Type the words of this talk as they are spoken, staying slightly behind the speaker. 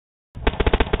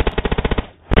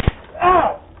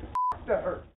that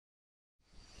hurt.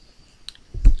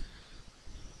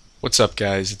 What's up,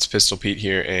 guys? It's Pistol Pete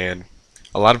here, and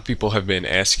a lot of people have been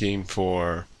asking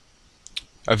for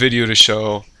a video to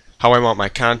show how I mount my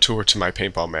contour to my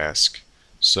paintball mask.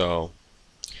 So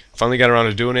finally got around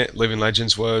to doing it. Living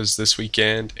Legends was this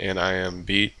weekend and I am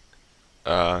beat,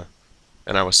 and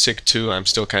I was sick too. I'm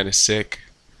still kind of sick,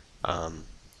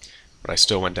 but I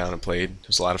still went down and played. It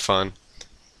was a lot of fun.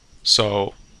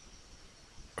 So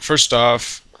first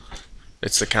off,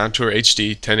 it's the Contour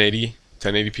HD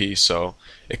 1080p. So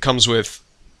it comes with,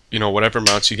 whatever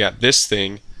mounts you got. This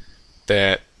thing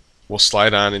that will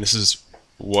slide on, and this is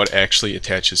what actually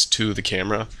attaches to the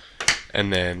camera,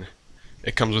 and then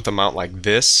it comes with a mount like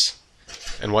this,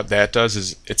 and what that does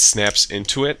is it snaps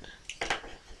into it.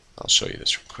 I'll show you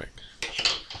this real quick.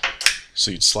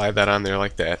 So you'd slide that on there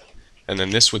like that, and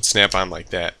then this would snap on like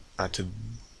that onto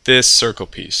this circle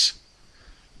piece,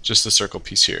 just the circle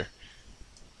piece here.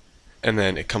 And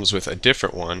then it comes with a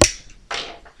different one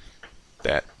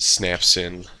that snaps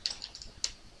in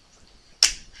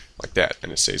like that,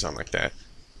 and it stays on like that.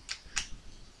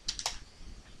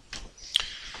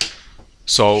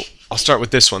 So I'll start with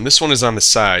this one. This one is on the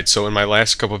side, so in my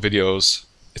last couple of videos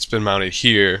it's been mounted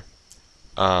here,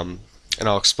 and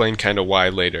I'll explain kind of why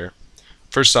later.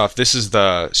 First off, this is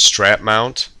the strap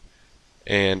mount,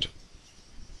 and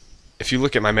if you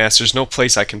look at my mask, there's no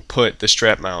place I can put the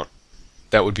strap mount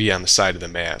that would be on the side of the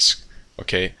mask.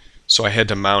 Okay, so I had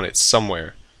to mount it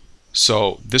somewhere.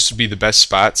 So this would be the best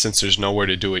spot since there's nowhere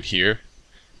to do it here.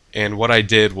 And what I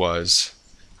did was,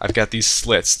 I've got these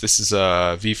slits. This is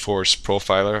a V-Force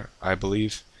profiler, I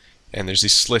believe, and there's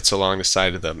these slits along the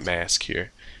side of the mask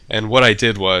here. And what I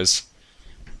did was,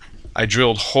 I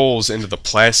drilled holes into the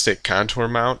plastic contour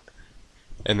mount,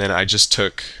 and then I just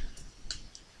took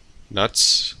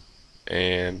nuts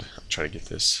and I'll try to get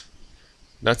this,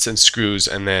 nuts and screws,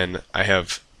 and then I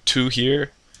have two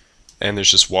here, and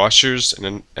there's just washers,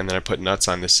 and then I put nuts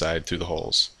on this side through the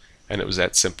holes, and it was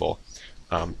that simple.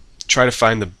 Try to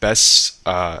find the best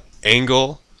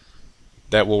angle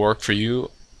that will work for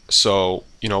you. So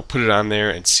put it on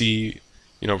there and see,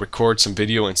 record some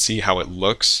video and see how it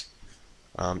looks.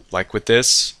 Like with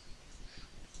this,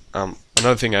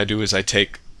 another thing I do is I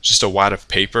take just a wad of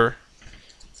paper,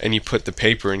 and you put the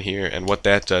paper in here, and what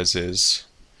that does is,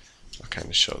 I'll kind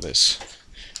of show this.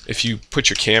 If you put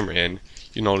your camera in,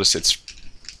 you notice it's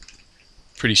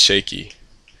pretty shaky,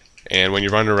 and when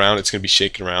you're running around, it's going to be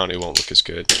shaking around. It won't look as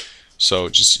good. So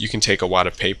you can take a wad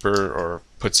of paper or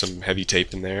put some heavy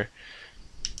tape in there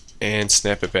and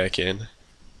snap it back in,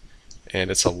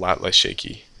 and it's a lot less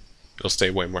shaky. It'll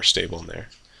stay way more stable in there.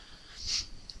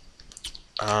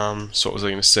 So what was I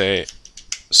going to say?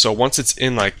 So once it's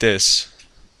in like this,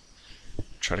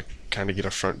 try to kind of get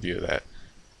a front view of that,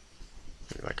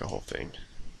 maybe like a whole thing.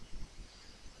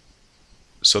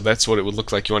 So that's what it would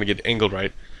look like. You want to get it angled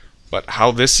right. But how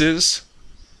this is,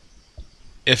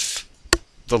 if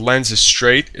the lens is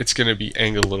straight, it's going to be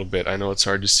angled a little bit. I know it's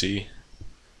hard to see.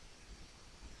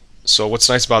 So what's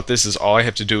nice about this is all I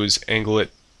have to do is angle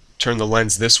it, turn the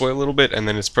lens this way a little bit, and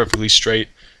then it's perfectly straight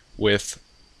with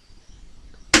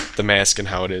the mask and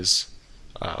how it is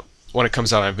when it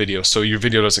comes out on video. So your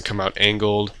video doesn't come out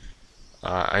angled.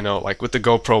 I know, like with the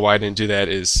GoPro, why I didn't do that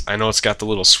is, I know it's got the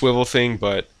little swivel thing,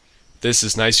 but this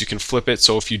is nice. You can flip it,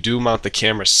 so if you do mount the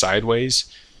camera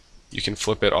sideways, you can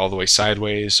flip it all the way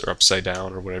sideways or upside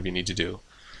down or whatever you need to do.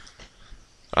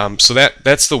 So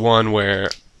that's the one where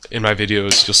in my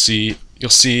videos you'll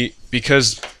see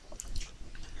because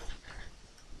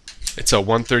it's a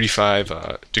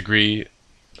 135 degree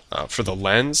for the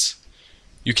lens,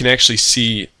 you can actually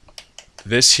see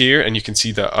this here, and you can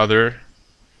see the other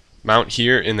mount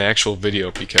here in the actual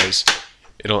video because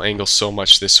it'll angle so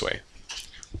much this way.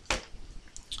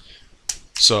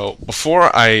 So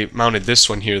before I mounted this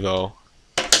one here though,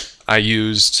 I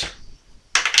used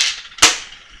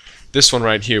this one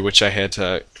right here, which I had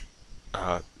to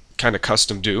kind of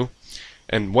custom do.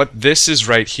 And what this is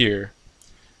right here,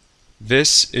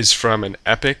 this is from an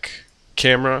Epic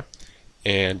camera,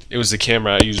 and it was the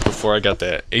camera I used before I got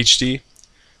the HD.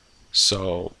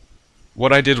 So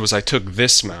what I did was I took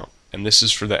this mount, and this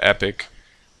is for the Epic,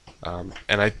 and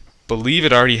I believe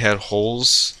it already had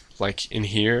holes like in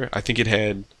here. I think it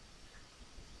had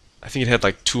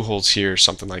like 2 holes here or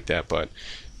something like that, but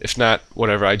if not,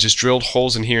 whatever. I just drilled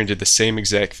holes in here and did the same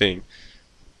exact thing.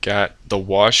 Got the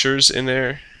washers in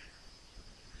there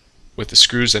with the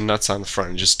screws and nuts on the front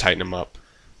and just tighten them up,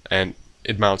 and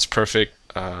it mounts perfect.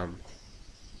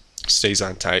 Stays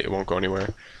on tight, it won't go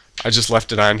anywhere. I just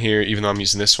left it on here even though I'm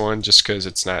using this one just because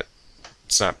it's not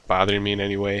bothering me in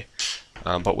any way.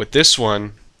 But with this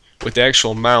one, with the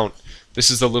actual mount, This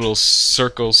is the little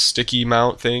circle sticky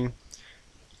mount thing.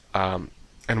 And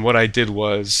what I did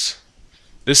was,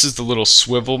 this is the little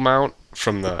swivel mount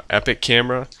from the Epic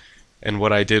camera. And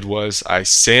what I did was I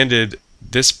sanded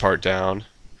this part down.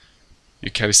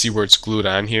 You kind of see where it's glued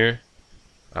on here.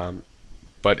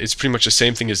 But it's pretty much the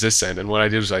same thing as this end. And what I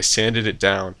did was I sanded it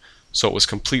down so it was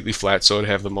completely flat, so it would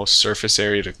have the most surface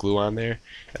area to glue on there.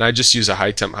 And I just use a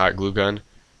high temp hot glue gun,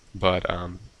 but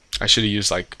I should have used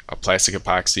like a plastic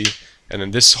epoxy. And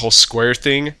then this whole square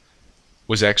thing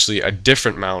was actually a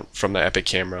different mount from the Epic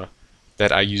camera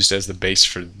that I used as the base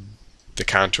for the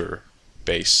contour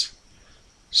base.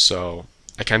 So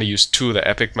I kind of used two of the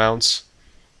Epic mounts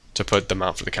to put the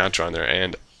mount for the contour on there.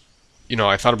 And you know,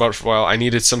 I thought about it for a while. I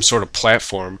needed some sort of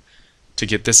platform to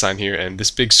get this on here, and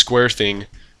this big square thing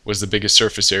was the biggest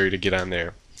surface area to get on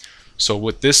there. So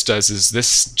what this does is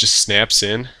this just snaps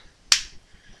in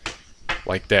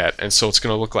like that, and so it's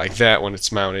going to look like that when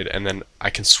it's mounted, and then I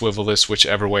can swivel this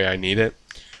whichever way I need it.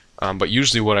 But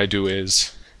usually what I do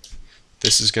is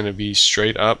this is going to be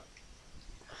straight up,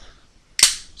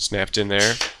 snapped in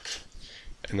there,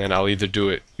 and then I'll either do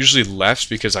it usually left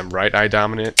because I'm right eye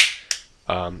dominant,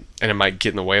 and it might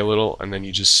get in the way a little, and then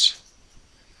you just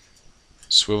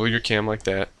swivel your cam like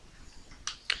that,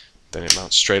 then it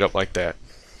mounts straight up like that.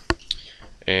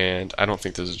 And I don't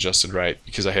think this is adjusted right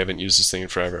because I haven't used this thing in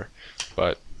forever,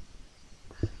 but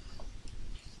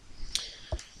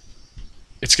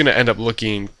it's going to end up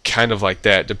looking kind of like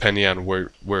that depending on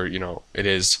where you know it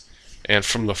is. And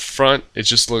from the front it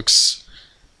just looks,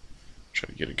 try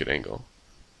to get a good angle,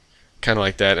 kind of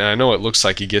like that. And I know it looks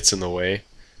like it gets in the way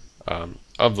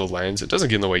of the lens. It doesn't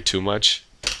get in the way too much.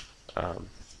 I'll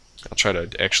try to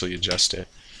actually adjust it.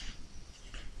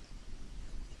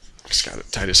 It's got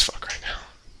it tight as fuck right now.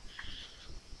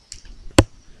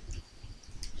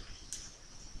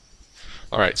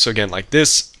 Alright, so again, like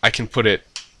this, I can put it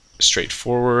straight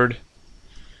forward.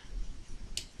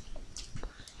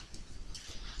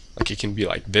 Like it can be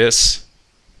like this.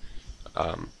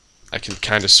 I can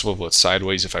kind of swivel it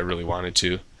sideways if I really wanted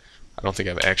to. I don't think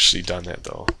I've actually done that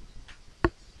though.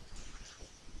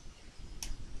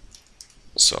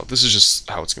 So this is just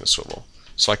how it's going to swivel.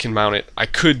 So I can mount it. I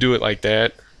could do it like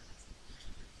that.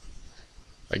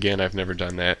 Again, I've never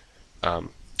done that.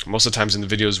 Most of the times in the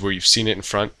videos where you've seen it in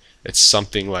front, it's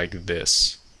something like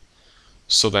this.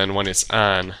 So then when it's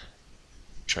on,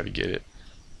 try to get it,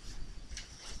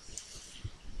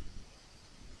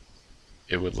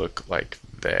 it would look like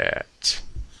that.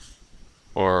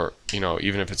 Or, you know,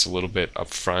 even if it's a little bit up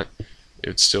front, it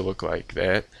would still look like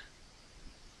that.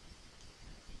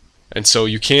 And so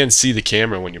you can see the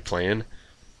camera when you're playing,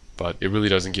 but it really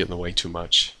doesn't get in the way too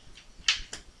much.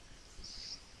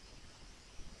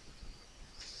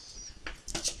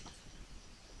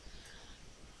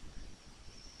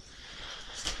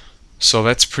 So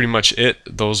that's pretty much it.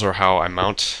 Those are how I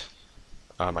mount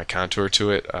my contour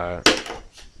to it.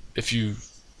 If you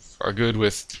are good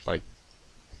with, like,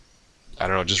 I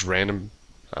don't know, just random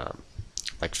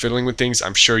like fiddling with things,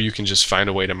 I'm sure you can just find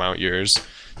a way to mount yours.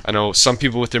 I know some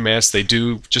people with their masks, they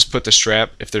do just put the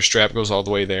strap, if their strap goes all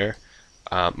the way there.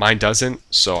 Mine doesn't,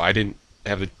 so I didn't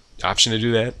have the option to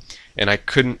do that. And I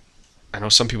couldn't, I know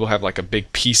some people have like a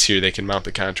big piece here they can mount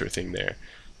the contour thing there.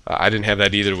 I didn't have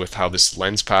that either with how this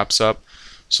lens pops up.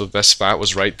 So the best spot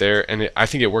was right there, and I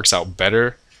think it works out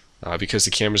better because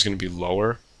the camera's going to be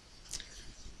lower.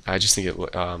 I just think it,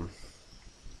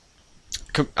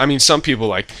 I mean, some people,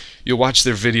 like, you'll watch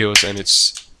their videos and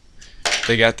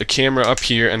they got the camera up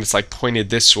here and it's like pointed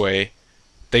this way.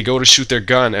 They go to shoot their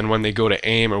gun, and when they go to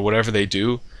aim or whatever they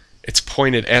do, it's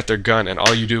pointed at their gun, and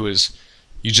all you do is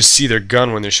you just see their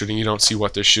gun when they're shooting. You don't see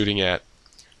what they're shooting at.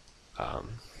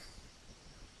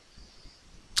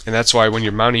 And that's why when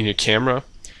you're mounting your camera,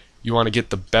 you want to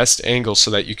get the best angle so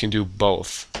that you can do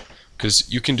both,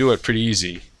 because you can do it pretty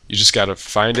easy. You just got to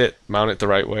find it, mount it the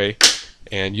right way,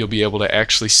 and you'll be able to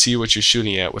actually see what you're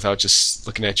shooting at without just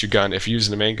looking at your gun. If you're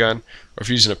using a main gun or if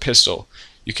you're using a pistol,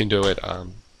 you can do it,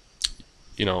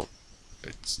 you know,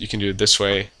 you can do it this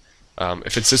way.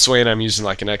 If it's this way and I'm using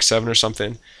like an X7 or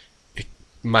something, it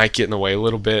might get in the way a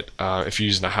little bit. If you're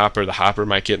using a hopper, the hopper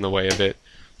might get in the way a bit.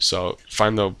 So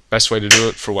find the best way to do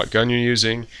it for what gun you're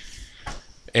using,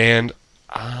 and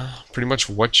pretty much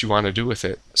what you want to do with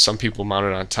it. Some people mount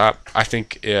it on top. I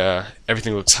think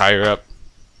everything looks higher up.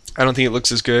 I don't think it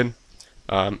looks as good.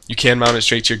 You can mount it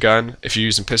straight to your gun if you're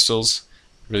using pistols.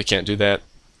 You really can't do that.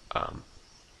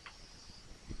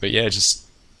 But yeah, just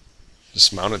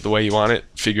mount it the way you want it.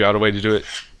 Figure out a way to do it.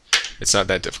 It's not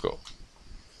that difficult.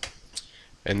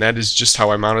 And that is just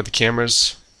how I mounted the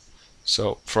cameras.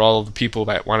 So for all of the people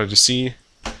that wanted to see,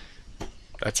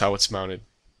 That's how it's mounted.